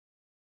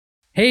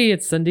Hey,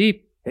 it's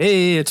Sundeep.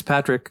 Hey, it's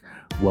Patrick.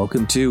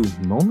 Welcome to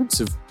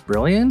Moments of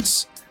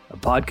Brilliance, a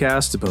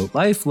podcast about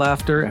life,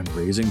 laughter, and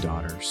raising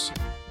daughters.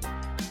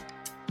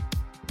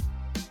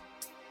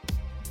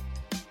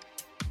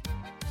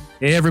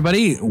 Hey,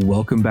 everybody.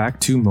 Welcome back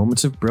to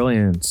Moments of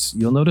Brilliance.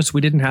 You'll notice we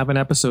didn't have an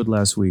episode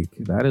last week.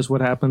 That is what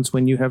happens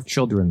when you have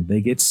children.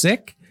 They get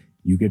sick,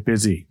 you get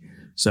busy.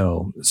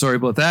 So sorry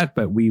about that,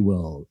 but we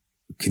will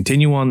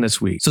continue on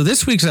this week. So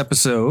this week's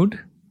episode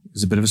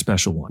is a bit of a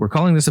special one. We're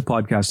calling this a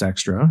podcast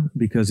extra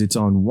because it's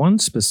on one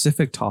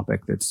specific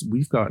topic that's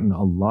we've gotten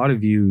a lot of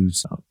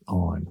views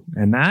on.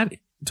 And that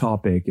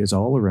topic is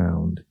all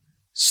around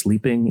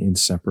sleeping in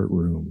separate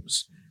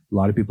rooms. A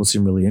lot of people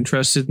seem really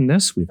interested in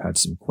this. We've had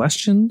some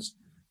questions.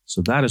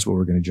 So that is what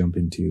we're going to jump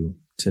into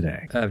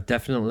today.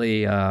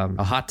 Definitely a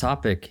hot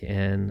topic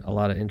and a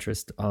lot of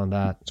interest on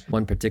that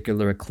one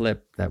particular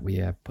clip that we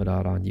have put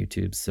out on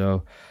YouTube.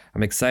 So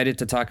I'm excited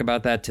to talk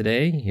about that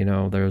today. You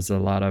know, there's a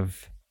lot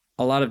of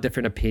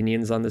different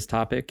opinions on this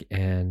topic.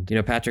 And, you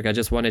know, Patrick, I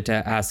just wanted to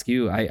ask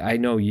you, I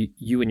know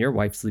you and your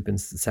wife sleep in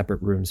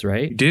separate rooms,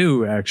 right? We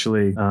do,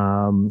 actually.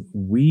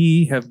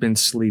 We have been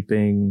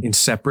sleeping in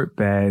separate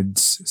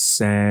beds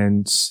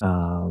since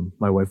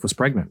my wife was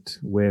pregnant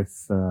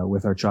with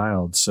our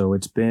child. So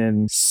it's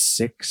been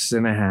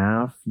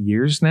 6.5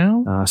 years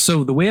now.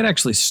 So the way it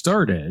actually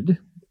started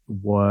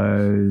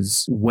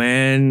was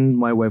when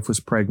my wife was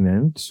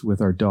pregnant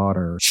with our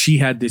daughter. She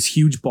had this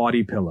huge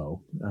body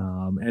pillow,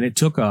 and it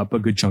took up a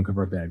good chunk of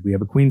our bed. We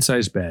have a queen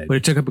size bed, but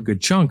it took up a good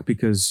chunk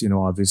because, you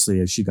know, obviously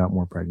as she got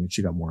more pregnant,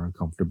 she got more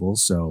uncomfortable.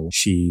 So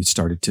she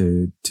started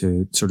to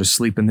sort of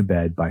sleep in the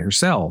bed by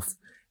herself.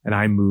 And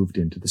I moved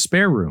into the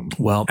spare room.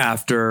 Well,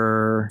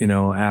 after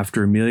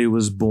Amelia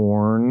was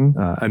born,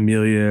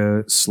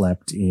 Amelia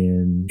slept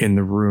in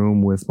the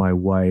room with my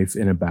wife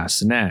in a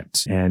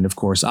bassinet. And of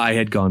course, I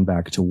had gone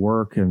back to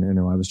work and, you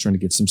know, I was trying to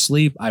get some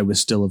sleep. I was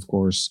still, of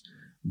course,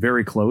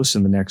 very close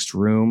in the next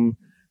room.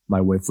 My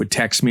wife would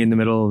text me in the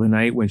middle of the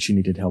night when she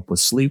needed help with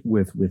sleep,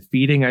 with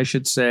feeding, I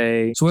should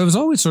say. So I was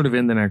always sort of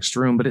in the next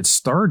room, but it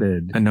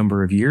started a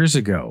number of years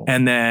ago.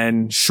 And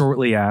then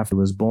shortly after I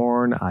was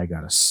born, I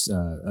got a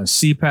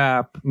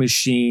CPAP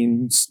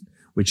machine,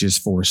 which is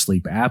for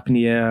sleep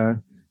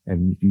apnea.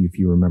 And if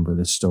you remember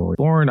this story,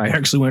 I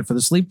actually went for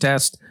the sleep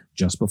test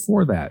just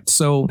before that.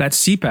 So that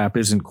CPAP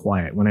isn't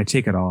quiet. When I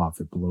take it off,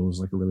 it blows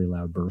like a really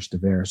loud burst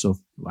of air. So if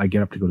I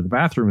get up to go to the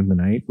bathroom in the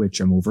night, which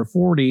I'm over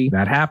 40,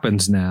 that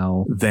happens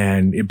now,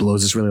 then it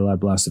blows this really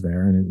loud blast of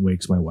air and it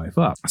wakes my wife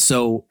up.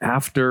 So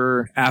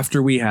after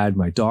we had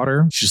my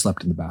daughter, she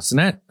slept in the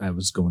bassinet. I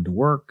was going to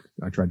work.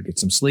 I tried to get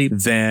some sleep.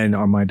 Then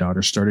my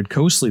daughter started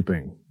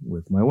co-sleeping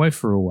with my wife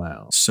for a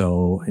while.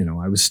 So, you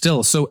know, I was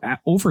still,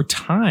 over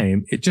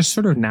time, it just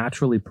sort of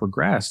naturally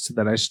progressed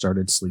that I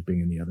started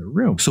sleeping in the other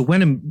room. So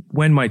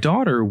when my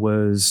daughter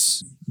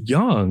was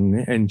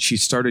young and she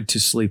started to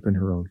sleep in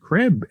her own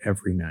crib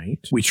every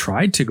night, we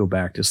tried to go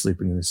back to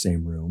sleeping in the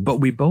same room, but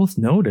we both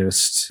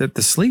noticed that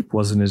the sleep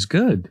wasn't as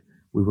good.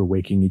 We were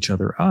waking each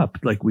other up.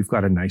 Like, we've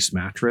got a nice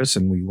mattress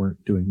and we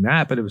weren't doing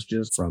that, but it was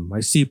just from my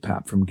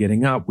CPAP, from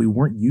getting up. We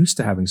weren't used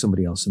to having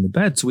somebody else in the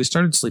bed. So we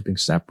started sleeping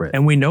separate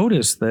and we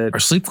noticed that our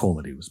sleep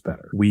quality was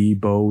better. We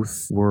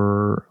both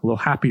were a little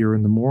happier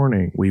in the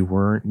morning. We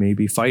weren't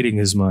maybe fighting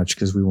as much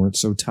because we weren't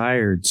so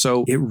tired.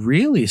 So it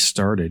really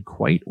started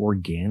quite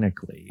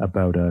organically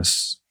about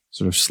us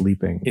sort of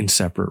sleeping in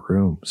separate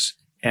rooms.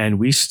 And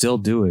we still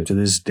do it to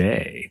this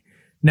day.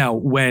 Now,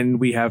 when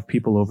we have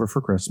people over for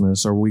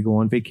Christmas or we go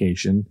on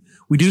vacation,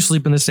 we do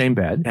sleep in the same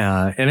bed.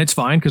 And it's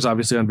fine because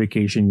obviously on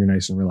vacation, you're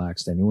nice and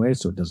relaxed anyway,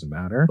 so it doesn't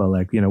matter. But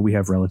like, you know, we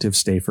have relatives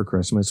stay for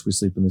Christmas. We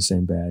sleep in the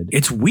same bed.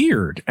 It's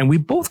weird. And we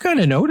both kind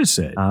of notice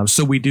it.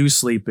 So we do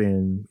sleep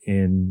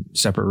in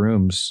separate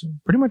rooms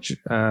pretty much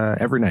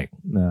every night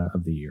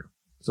of the year.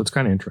 So it's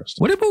kind of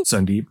interesting. What about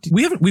Sundeep?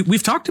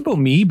 We've talked about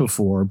me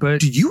before,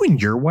 but do you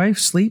and your wife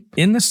sleep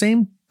in the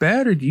same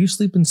bed or do you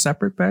sleep in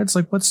separate beds?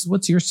 Like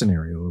what's your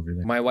scenario over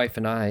there? My wife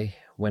and I,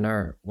 when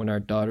our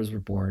daughters were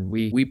born,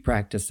 we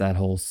practiced that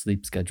whole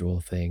sleep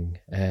schedule thing.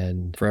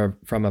 And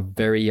from a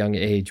very young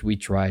age, we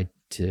tried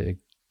to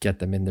get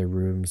them in their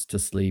rooms to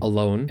sleep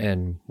alone.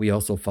 And we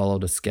also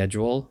followed a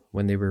schedule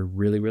when they were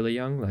really, really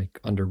young, like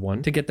under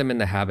 1, to get them in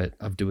the habit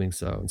of doing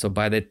so. And so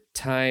by the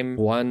time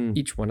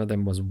each one of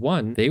them was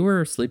 1, they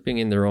were sleeping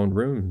in their own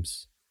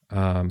rooms.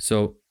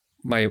 So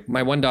my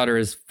one daughter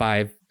is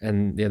 5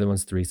 and the other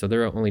one's 3. So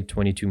they're only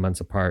 22 months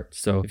apart.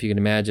 So if you can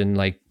imagine,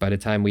 like by the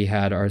time we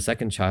had our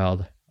second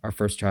child, our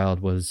first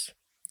child was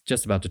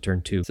just about to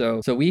turn 2.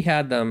 So we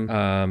had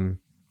them,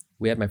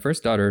 we had my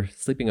first daughter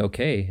sleeping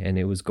okay and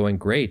it was going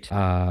great.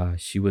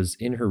 She was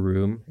in her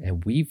room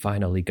and we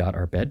finally got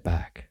our bed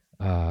back.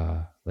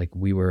 Like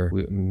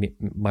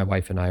my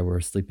wife and I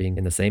were sleeping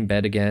in the same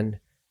bed again.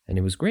 And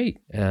it was great.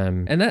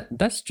 And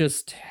that's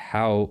just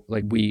how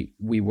like we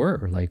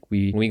were. Like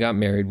when we got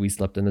married, we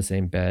slept in the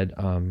same bed.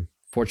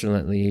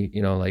 Fortunately,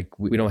 you know, like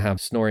we don't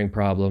have snoring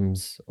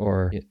problems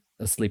or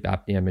a sleep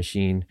apnea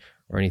machine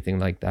or anything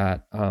like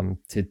that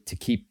to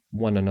keep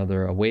one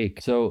another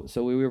awake. So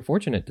we were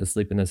fortunate to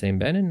sleep in the same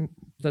bed, and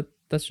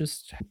that's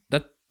just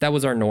that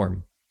was our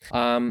norm.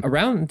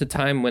 Around the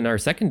time when our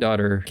second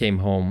daughter came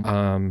home,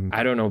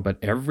 I don't know, but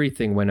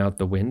everything went out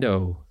the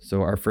window.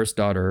 So our first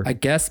daughter, I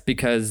guess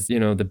because,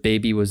 the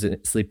baby was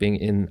sleeping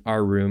in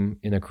our room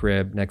in a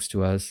crib next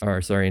to us, or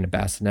sorry, in a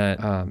bassinet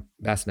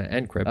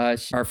and crib.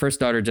 Our first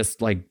daughter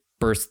just like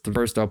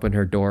burst open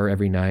her door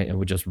every night and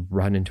would just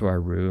run into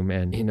our room.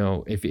 And,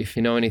 if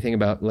you know anything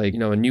about like,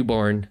 a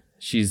newborn,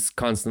 she's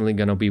constantly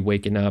going to be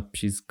waking up.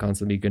 She's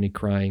constantly going to be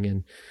crying.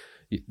 And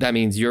that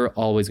means you're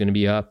always going to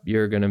be up.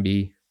 You're going to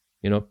be,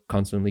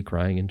 constantly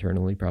crying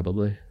internally,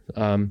 probably.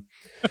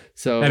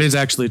 So that is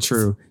actually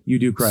true. You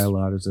do cry a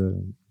lot as a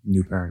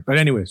new parent. But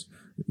anyways,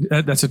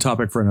 that's a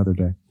topic for another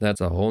day.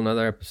 That's a whole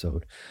nother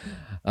episode.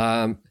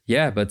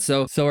 But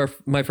so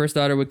my first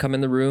daughter would come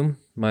in the room.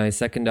 My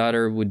second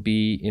daughter would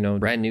be,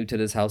 brand new to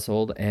this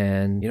household,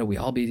 and, we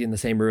all be in the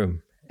same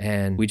room.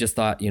 And we just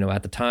thought,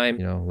 at the time,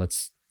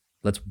 let's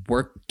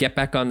get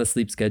back on the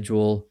sleep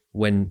schedule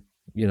when,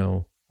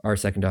 our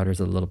second daughter is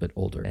a little bit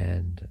older.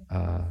 And,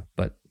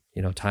 but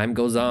time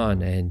goes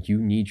on and you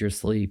need your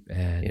sleep,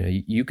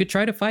 and, you could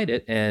try to fight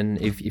it.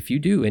 And if you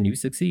do and you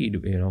succeed,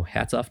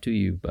 hats off to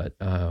you. But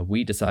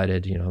we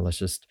decided, let's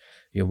just,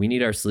 we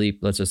need our sleep.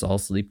 Let's just all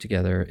sleep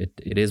together.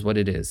 It is what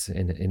it is.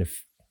 In a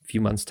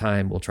few months'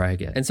 time, we'll try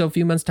again. And so a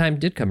few months' time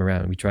did come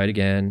around. We tried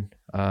again.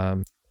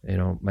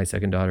 My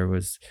second daughter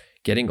was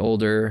getting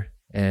older,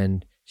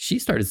 and she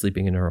started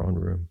sleeping in her own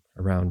room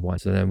around 1.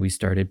 So then we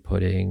started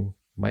putting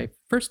my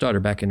first daughter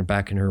back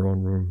in her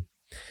own room.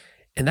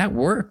 And that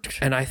worked.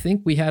 And I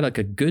think we had like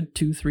a good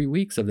 2-3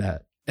 weeks of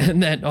that.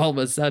 And then all of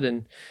a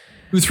sudden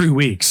 2-3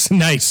 weeks.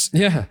 Nice.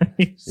 Yeah.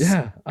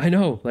 Yeah. I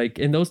know. Like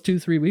in those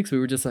 2-3 weeks, we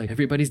were just like,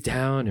 everybody's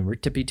down and we're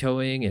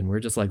tippy-toeing and we're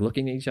just like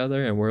looking at each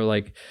other and we're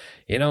like,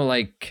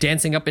 like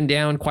dancing up and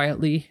down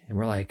quietly. And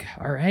we're like,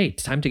 all right,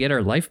 time to get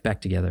our life back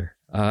together.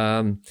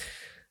 2-3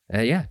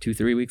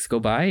 weeks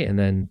go by, and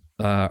then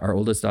our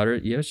oldest daughter,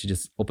 she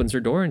just opens her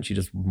door and she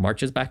just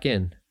marches back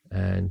in.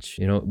 And,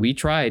 we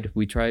tried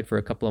for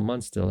a couple of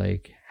months to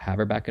like have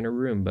her back in her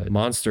room, but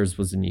monsters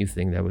was a new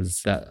thing. That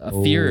was a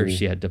fear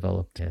she had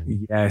developed.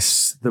 And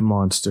yes, the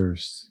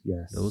monsters.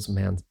 Yes.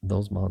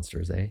 Those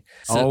monsters, eh?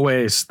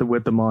 Always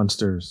with the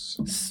monsters.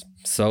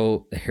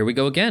 So here we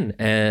go again.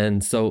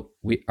 And so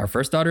our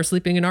first daughter is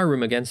sleeping in our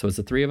room again. So it's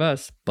the 3 of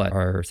us, but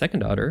our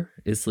second daughter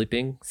is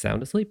sleeping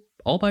sound asleep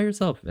all by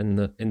herself in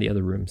the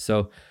other room.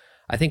 So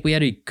I think we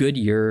had a good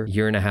year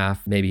and a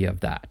half, maybe, of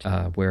that,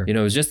 where, it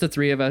was just the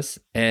 3 of us,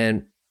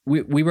 and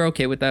we were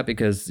okay with that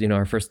because,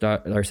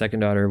 our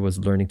second daughter was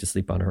learning to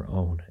sleep on her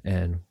own,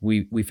 and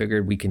we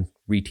figured we can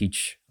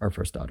reteach our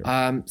first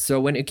daughter. So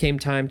when it came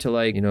time to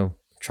like,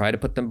 try to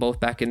put them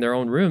both back in their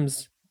own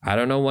rooms, I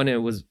don't know when,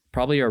 it was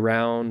probably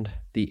around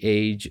the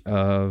age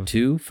of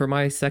 2 for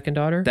my second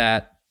daughter,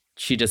 that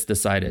she just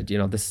decided,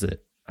 this is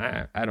it.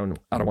 I don't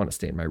want to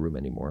stay in my room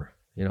anymore.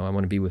 I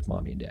want to be with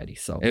mommy and daddy.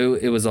 So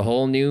it was a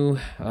whole new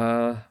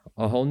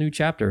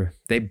chapter.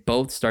 They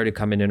both started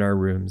coming in our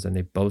rooms, and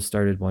they both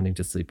started wanting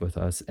to sleep with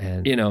us.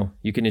 And,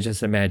 you can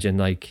just imagine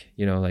like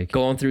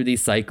going through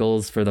these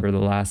cycles for the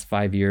last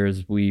 5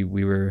 years. We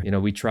were,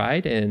 we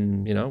tried,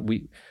 and,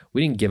 we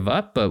didn't give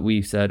up, but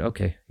we said,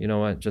 okay, you know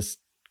what, just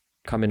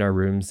come in our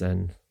rooms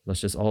and let's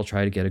just all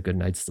try to get a good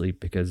night's sleep,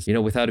 because,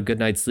 without a good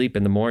night's sleep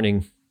in the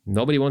morning,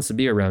 nobody wants to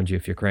be around you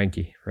if you're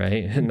cranky,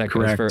 right? And that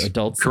goes for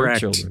adults and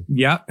children.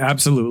 Yeah,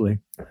 absolutely.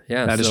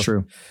 Yeah, that is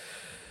true.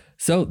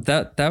 So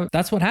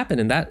that's what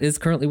happened, and that is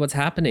currently what's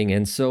happening.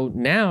 And so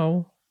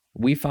now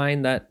we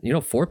find that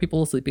 4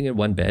 people sleeping in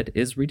one bed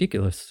is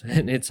ridiculous,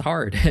 and it's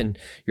hard, and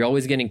you're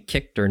always getting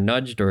kicked or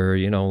nudged or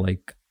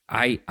like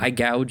eye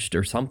gouged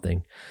or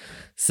something.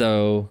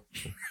 So.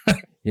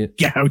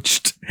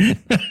 Gouged.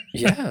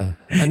 Yeah.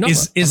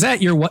 Is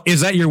that your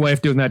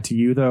wife doing that to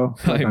you though?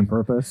 Like on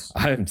purpose?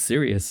 I'm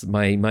serious.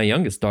 My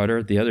youngest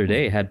daughter the other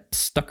day had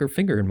stuck her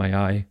finger in my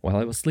eye while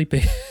I was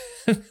sleeping.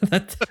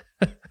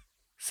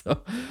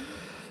 So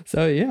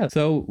yeah.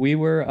 So we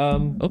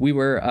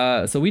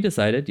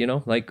decided,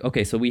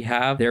 okay, so we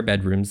have their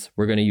bedrooms.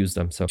 We're going to use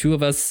them. So 2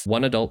 of us,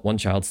 1 adult, 1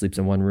 child sleeps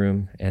in one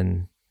room,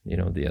 and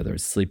the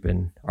others sleep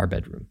in our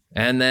bedroom.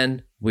 And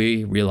then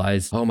we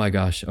realized, oh my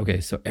gosh, okay,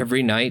 so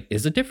every night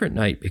is a different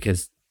night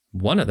because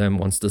one of them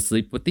wants to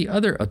sleep with the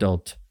other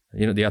adult,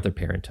 the other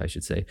parent, I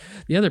should say,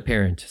 the other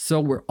parent. So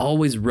we're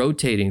always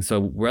rotating.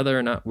 So whether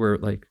or not we're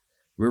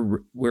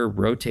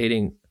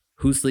rotating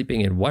who's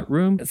sleeping in what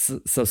room.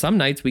 So some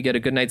nights we get a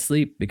good night's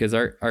sleep because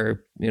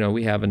our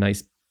we have a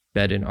nice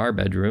bed in our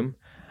bedroom.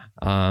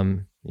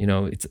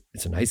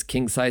 It's a nice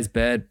king size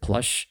bed,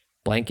 plush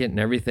blanket and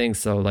everything.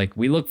 So like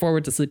we look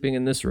forward to sleeping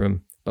in this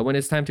room. But when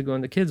it's time to go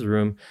in the kids'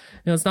 room,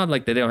 it's not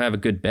like they don't have a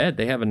good bed.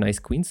 They have a nice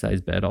queen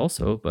size bed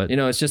also. But,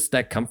 it's just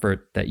that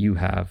comfort that you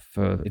have.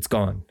 It's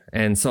gone.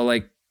 And so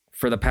like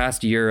for the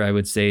past year, I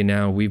would say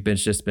now we've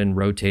just been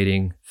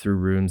rotating through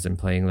rooms and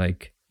playing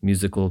like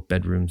musical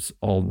bedrooms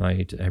all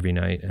night, every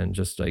night, and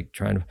just like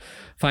trying to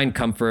find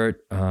comfort.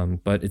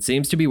 But it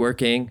seems to be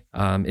working.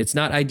 It's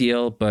not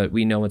ideal, but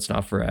we know it's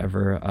not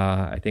forever.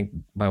 I think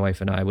my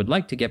wife and I would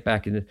like to get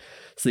back into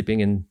sleeping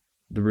in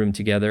the room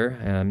together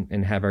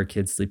and have our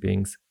kids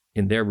sleeping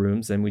in their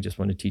rooms, and we just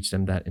want to teach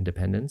them that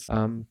independence.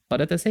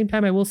 But at the same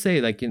time, I will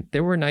say, like,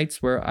 there were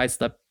nights where I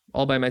slept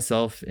all by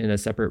myself in a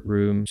separate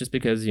room just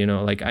because,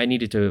 like I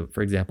needed to,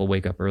 for example,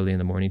 wake up early in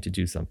the morning to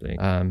do something.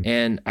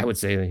 And I would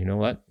say, you know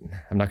what?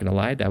 I'm not going to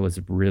lie. That was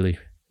really,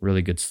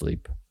 really good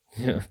sleep.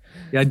 Yeah.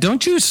 Yeah.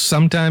 Don't you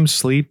sometimes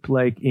sleep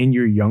like in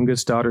your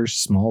youngest daughter's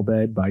small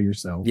bed by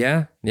yourself?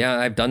 Yeah.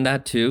 I've done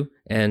that too.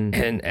 And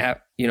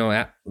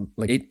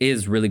like it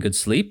is really good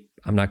sleep.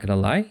 I'm not going to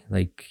lie,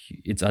 like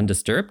it's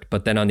undisturbed.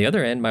 But then on the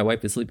other end, my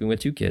wife is sleeping with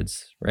 2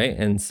 kids, right?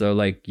 And so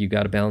like you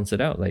got to balance it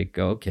out. Like,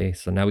 okay,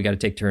 so now we got to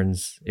take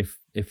turns if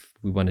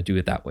we want to do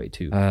it that way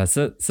too.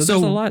 So there's a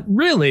lot.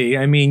 Really,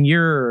 I mean,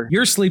 your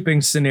sleeping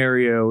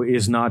scenario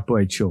is not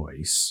by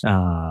choice.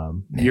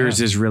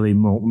 Yours is really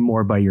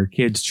more by your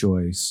kids'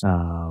 choice.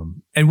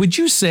 And would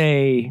you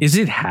say, is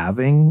it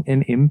having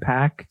an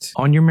impact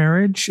on your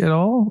marriage at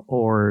all?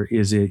 Or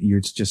is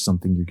it's just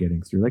something you're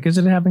getting through? Like, is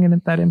it having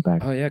that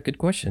impact? Oh yeah, good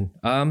question.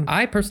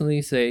 I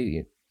personally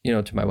say,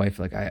 to my wife,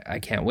 like, I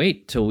can't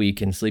wait till we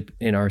can sleep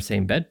in our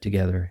same bed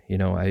together.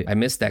 I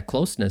miss that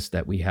closeness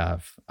that we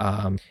have.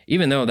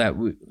 Even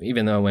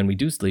though when we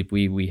do sleep,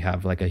 we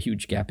have like a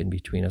huge gap in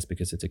between us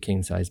because it's a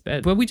king size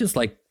bed, but we just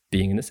like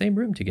being in the same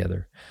room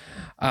together.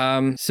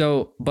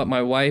 But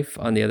my wife,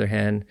 on the other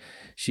hand,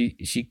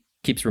 she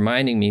keeps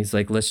reminding me, it's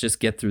like, let's just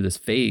get through this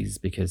phase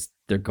because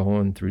they're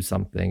going through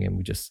something and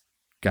we just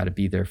got to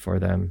be there for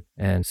them.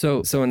 And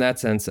so in that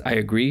sense, I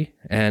agree.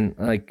 And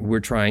like,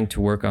 we're trying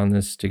to work on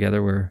this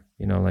together where,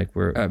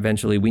 we're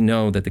eventually, we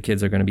know that the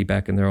kids are going to be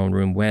back in their own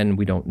room when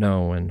we don't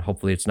know. And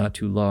hopefully it's not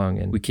too long.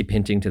 And we keep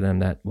hinting to them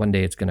that one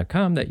day it's going to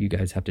come that you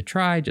guys have to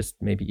try, just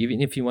maybe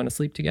even if you want to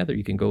sleep together,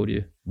 you can go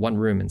to one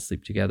room and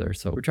sleep together.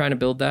 So we're trying to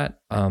build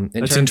that.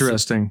 That's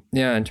interesting.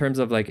 In terms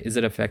of like, is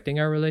it affecting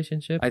our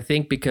relationship? I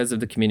think because of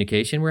the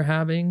communication we're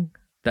having,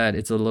 that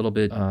it's a little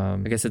bit, I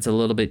guess it's a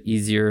little bit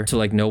easier to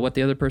like know what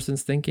the other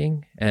person's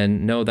thinking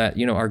and know that,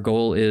 our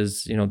goal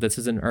is, this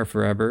isn't our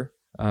forever.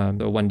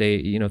 So one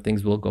day,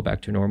 things will go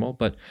back to normal.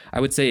 But I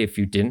would say if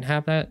you didn't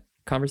have that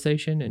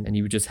conversation and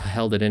you just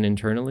held it in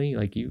internally,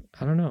 like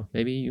I don't know,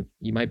 maybe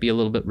you might be a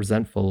little bit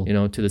resentful,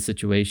 to the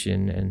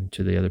situation and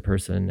to the other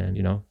person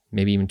and,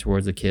 maybe even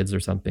towards the kids or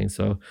something.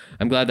 So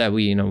I'm glad that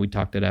we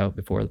talked it out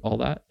before all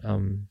that.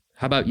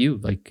 How about you?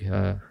 Like,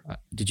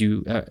 did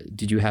you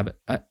have,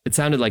 it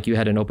sounded like you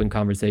had an open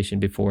conversation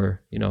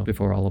before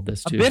all of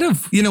this too. A bit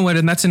of,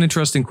 and that's an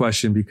interesting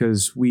question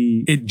because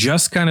it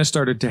just kind of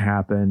started to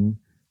happen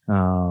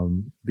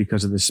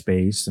because of the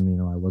space.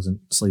 And, I wasn't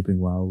sleeping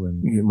well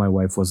and my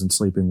wife wasn't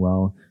sleeping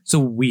well. So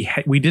we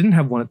didn't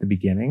have one at the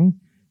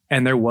beginning.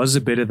 And there was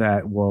a bit of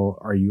that, well,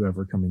 are you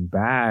ever coming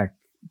back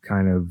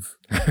kind of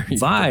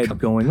vibe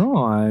going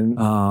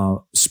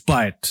on.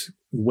 But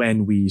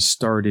when we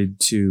started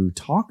to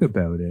talk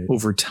about it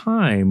over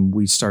time,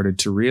 we started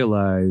to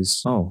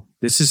realize, oh,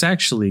 this is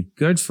actually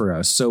good for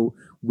us. So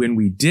when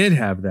we did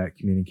have that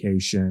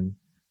communication,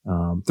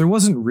 there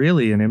wasn't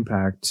really an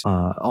impact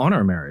on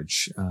our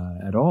marriage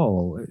at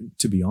all,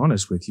 to be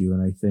honest with you.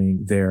 And I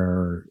think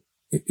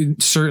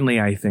certainly,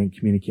 I think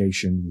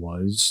communication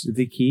was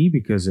the key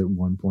because at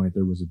one point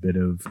there was a bit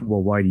of,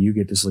 well, why do you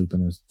get to sleep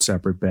in a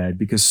separate bed?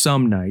 Because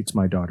some nights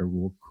my daughter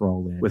will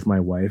crawl in with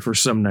my wife, or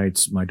some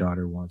nights my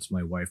daughter wants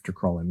my wife to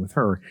crawl in with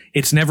her.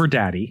 It's never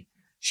daddy.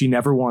 She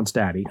never wants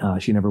daddy.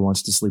 She never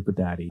wants to sleep with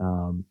daddy.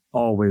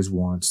 Always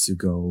wants to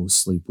go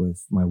sleep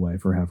with my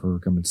wife or have her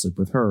come and sleep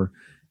with her.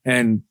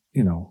 And,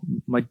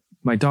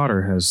 my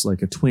daughter has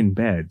like a twin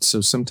bed.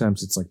 So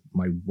sometimes it's like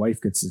my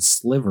wife gets a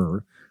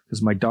sliver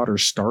because my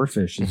daughter's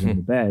starfish is in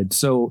the bed.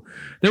 So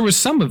there was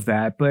some of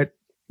that. But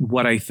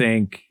what I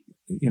think,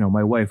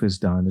 my wife has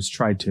done is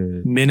tried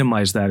to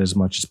minimize that as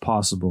much as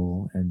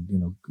possible and,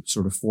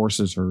 sort of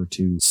forces her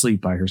to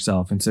sleep by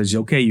herself and says,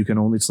 okay, you can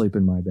only sleep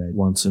in my bed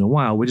once in a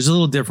while, which is a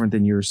little different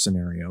than your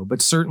scenario.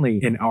 But certainly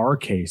in our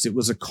case, it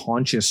was a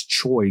conscious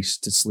choice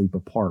to sleep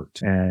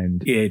apart.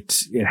 And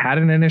it had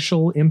an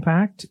initial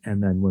impact.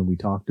 And then when we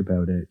talked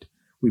about it,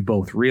 we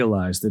both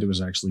realized that it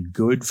was actually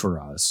good for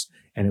us.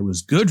 And it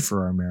was good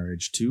for our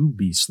marriage to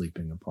be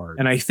sleeping apart.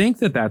 And I think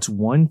that that's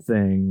one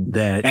thing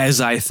that, as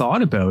I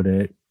thought about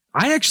it,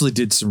 I actually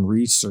did some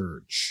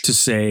research to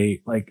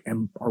say, like,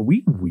 are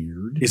we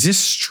weird? Is this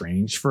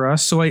strange for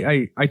us? So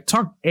I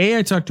talked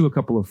to a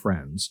couple of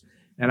friends.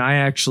 And I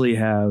actually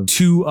have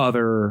two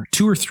or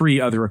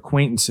three other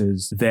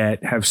acquaintances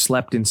that have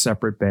slept in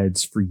separate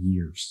beds for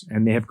years,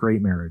 and they have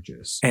great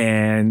marriages.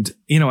 And,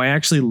 I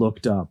actually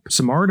looked up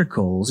some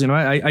articles.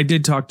 I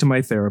did talk to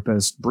my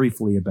therapist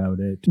briefly about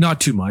it,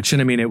 not too much.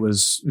 And I mean, it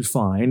was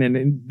fine.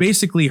 And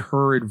basically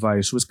her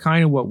advice was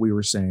kind of what we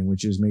were saying,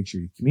 which is make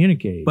sure you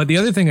communicate. But the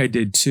other thing I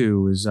did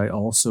too, is I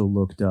also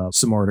looked up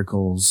some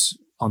articles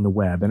on the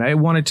web, and I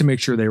wanted to make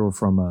sure they were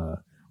from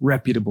a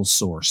reputable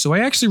source. So I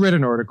actually read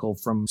an article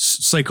from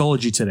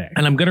Psychology Today,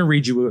 and I'm going to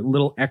read you a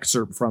little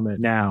excerpt from it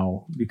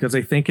now because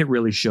I think it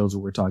really shows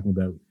what we're talking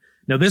about.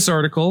 Now, this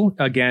article,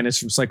 again, is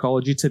from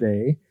Psychology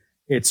Today.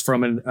 It's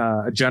from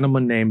a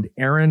gentleman named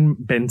Aaron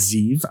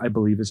Benziv, I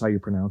believe is how you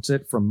pronounce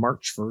it, from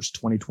March 1st,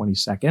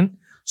 2022.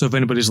 So if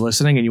anybody's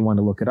listening and you want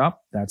to look it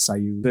up, that's how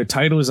you... The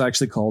title is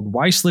actually called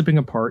Why Sleeping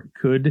Apart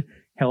Could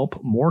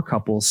Help More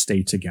Couples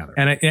Stay Together.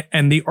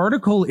 And the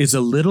article is a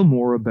little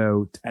more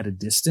about at a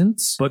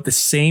distance, but the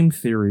same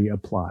theory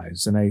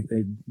applies. And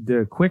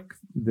the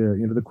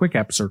quick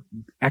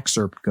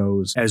excerpt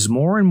goes, as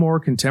more and more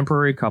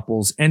contemporary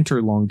couples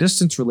enter long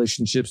distance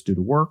relationships due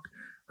to work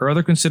or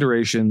other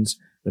considerations,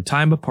 the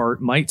time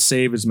apart might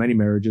save as many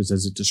marriages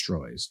as it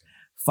destroys.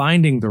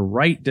 Finding the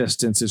right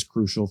distance is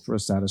crucial for a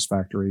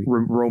satisfactory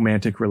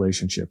romantic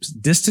relationships.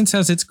 Distance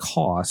has its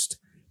cost,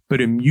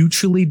 but a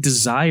mutually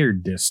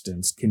desired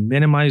distance can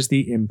minimize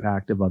the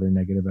impact of other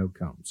negative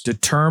outcomes.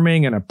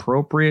 Determining an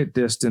appropriate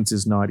distance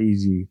is not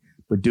easy,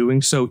 but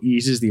doing so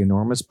eases the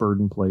enormous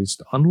burden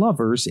placed on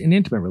lovers in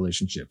intimate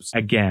relationships.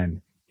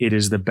 Again, it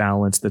is the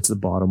balance that's the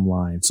bottom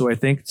line. So I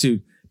think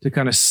to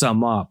kind of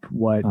sum up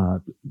what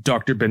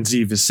Dr.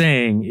 Benziv is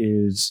saying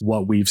is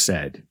what we've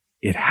said.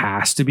 It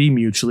has to be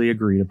mutually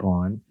agreed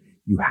upon.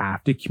 You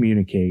have to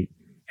communicate.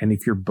 And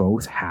if you're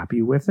both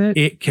happy with it,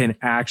 it can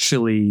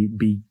actually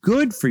be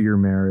good for your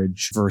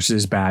marriage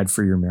versus bad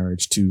for your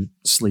marriage to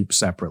sleep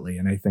separately.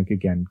 And I think,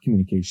 again,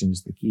 communication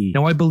is the key.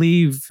 Now, I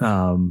believe,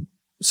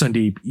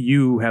 Sundeep,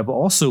 you have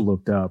also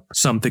looked up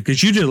something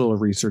because you did a little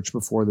research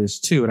before this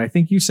too. And I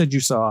think you said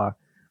you saw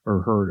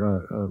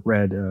or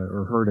read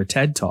or heard a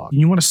TED Talk.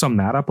 You want to sum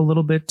that up a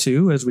little bit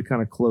too as we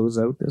kind of close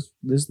out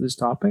this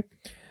topic?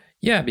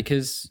 Yeah,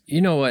 because you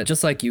know what,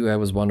 just like you, I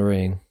was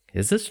wondering,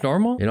 is this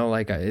normal? You know,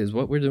 like, is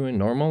what we're doing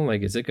normal?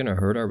 Like, is it going to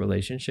hurt our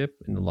relationship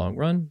in the long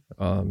run?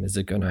 Is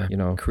it going to, you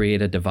know,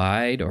 create a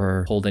divide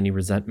or hold any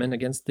resentment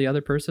against the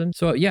other person?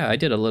 So yeah, I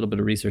did a little bit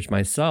of research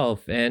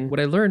myself. And what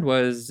I learned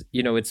was,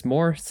 you know, it's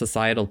more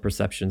societal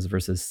perceptions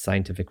versus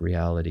scientific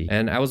reality.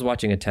 And I was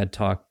watching a TED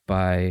Talk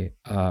by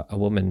a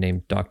woman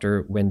named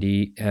Dr.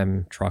 Wendy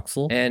M.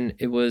 Troxel. And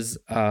it was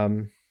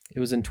in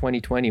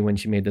 2020 when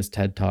she made this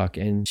TED Talk.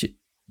 And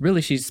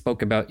she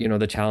spoke about, you know,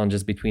 the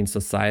challenges between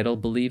societal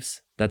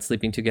beliefs that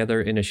sleeping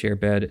together in a shared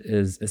bed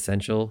is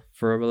essential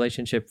for a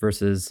relationship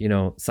versus, you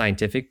know,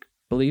 scientific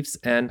beliefs.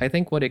 And I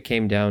think what it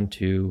came down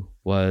to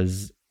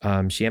was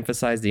she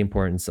emphasized the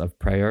importance of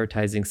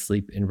prioritizing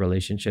sleep in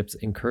relationships,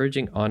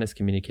 encouraging honest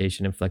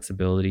communication and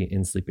flexibility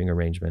in sleeping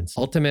arrangements.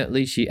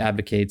 Ultimately, she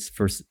advocates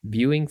for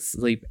viewing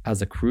sleep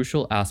as a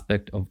crucial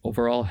aspect of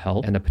overall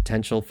health and a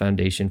potential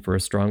foundation for a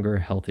stronger,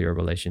 healthier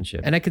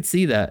relationship. And I could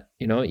see that,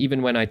 you know,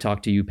 even when I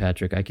talk to you,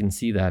 Patrick, I can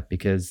see that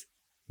because,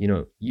 you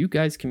know, you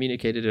guys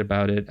communicated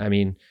about it. I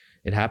mean,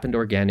 it happened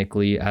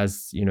organically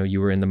as, you know, you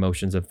were in the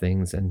motions of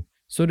things, and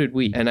so did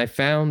we. And I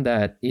found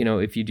that, you know,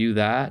 if you do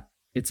that,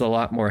 it's a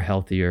lot more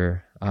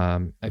healthier.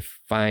 I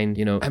find,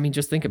 you know, I mean,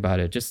 just think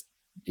about it. Just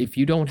if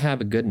you don't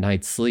have a good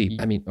night's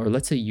sleep, I mean, or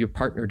let's say your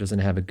partner doesn't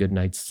have a good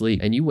night's sleep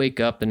and you wake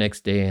up the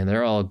next day and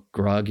they're all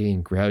groggy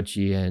and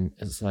grouchy, and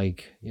it's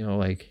like, you know,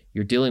 like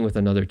you're dealing with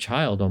another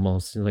child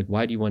almost. You're like,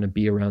 why do you want to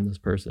be around this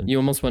person? You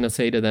almost want to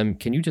say to them,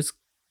 can you just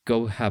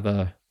go have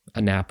a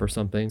nap or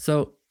something?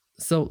 So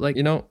like,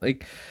 you know,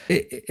 like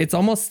it's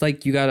almost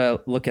like you got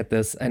to look at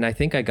this. And I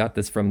think I got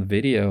this from the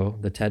video,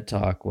 the TED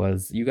Talk,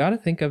 was you got to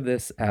think of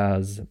this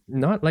as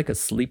not like a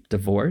sleep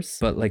divorce,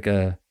 but like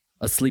a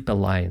sleep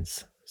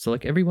alliance. So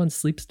like everyone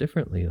sleeps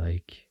differently,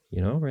 like,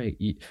 you know, right?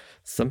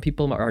 Some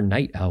people are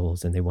night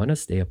owls and they want to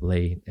stay up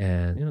late,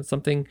 and, you know,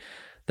 something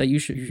that you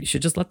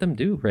should just let them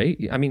do, right?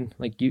 I mean,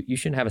 like you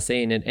shouldn't have a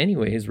say in it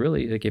anyways,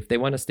 really. Like if they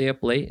want to stay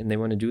up late and they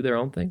want to do their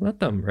own thing, let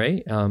them,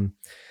 right?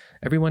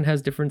 Everyone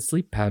has different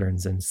sleep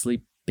patterns and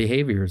sleep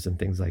behaviors and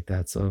things like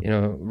that. So, you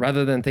know,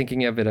 rather than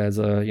thinking of it as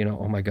a, you know,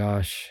 oh my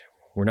gosh,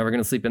 we're never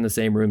going to sleep in the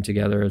same room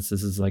together, this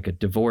is like a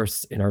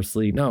divorce in our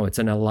sleep. No, it's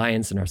an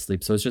alliance in our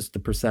sleep. So it's just the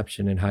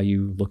perception and how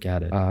you look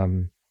at it.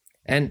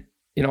 And,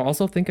 you know,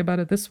 also think about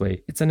it this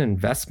way. It's an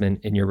investment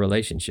in your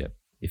relationship.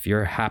 If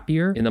you're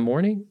happier in the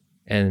morning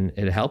and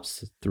it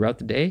helps throughout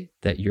the day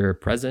that you're a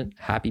present,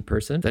 happy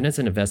person, then it's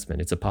an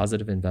investment. It's a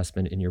positive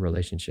investment in your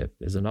relationship,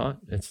 is it not?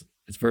 It's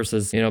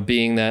versus, you know,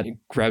 being that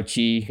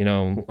grouchy, you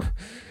know,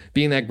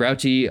 being that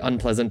grouchy,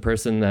 unpleasant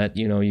person that,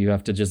 you know, you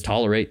have to just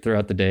tolerate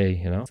throughout the day,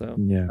 you know? So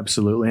yeah,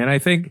 absolutely. And I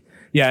think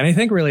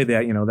really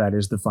that, you know, that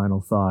is the final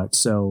thought.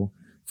 So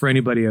for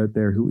anybody out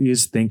there who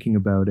is thinking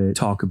about it,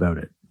 talk about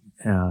it.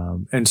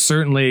 And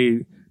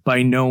certainly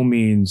by no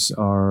means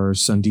are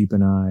Sundeep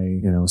and I,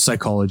 you know,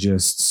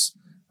 psychologists,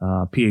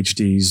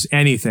 PhDs,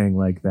 anything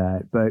like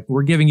that. But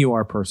we're giving you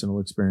our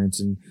personal experience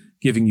and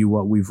giving you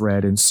what we've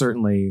read. And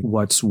certainly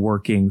what's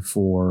working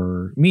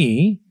for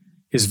me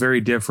is very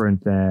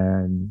different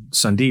than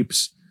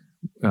Sundeep's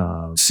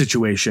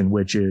situation,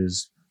 which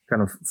is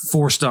kind of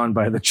forced on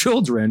by the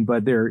children,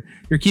 but they're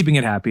keeping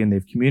it happy and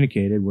they've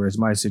communicated. Whereas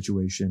my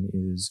situation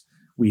is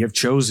we have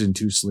chosen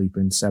to sleep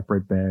in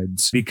separate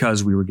beds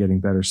because we were getting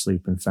better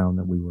sleep and found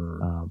that we were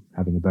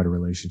having a better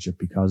relationship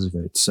because of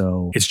it.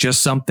 So it's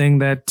just something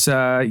that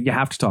you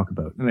have to talk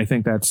about. And I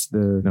think that's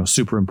the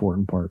super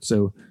important part.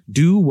 So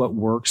do what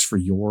works for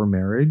your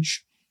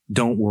marriage.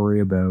 Don't worry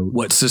about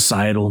what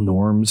societal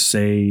norms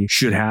say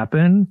should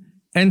happen.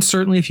 And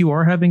certainly if you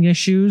are having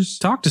issues,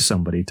 talk to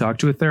somebody, talk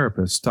to a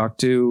therapist, talk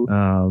to,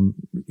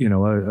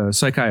 a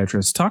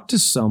psychiatrist, talk to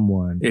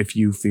someone if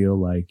you feel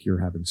like you're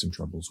having some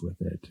troubles with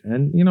it,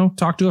 and,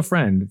 talk to a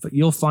friend.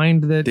 You'll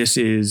find that this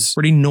is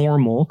pretty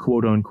normal,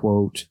 quote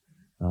unquote,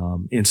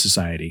 in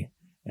society.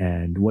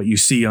 And what you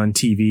see on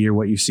TV or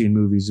what you see in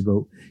movies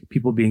about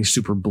people being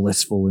super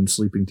blissful and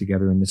sleeping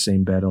together in the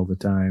same bed all the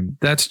time,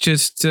 that's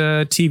just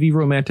TV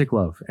romantic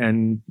love.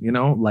 And,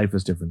 life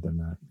is different than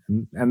that.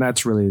 And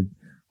that's really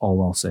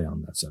all I'll say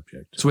on that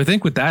subject. So I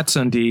think with that,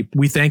 Sundeep,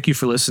 we thank you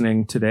for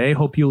listening today.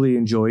 Hope you really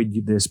enjoyed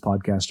this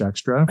podcast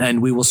extra.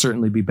 And we will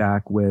certainly be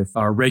back with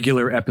our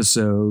regular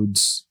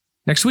episodes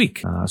next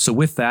week. So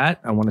with that,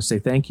 I want to say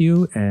thank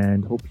you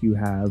and hope you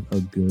have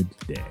a good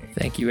day.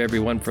 Thank you,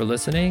 everyone, for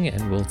listening,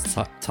 and we'll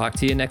talk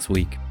to you next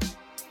week.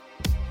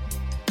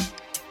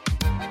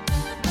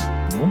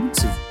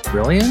 Moments of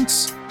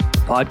Brilliance, a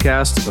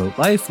podcast about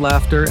life,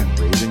 laughter, and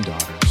raising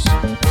daughters.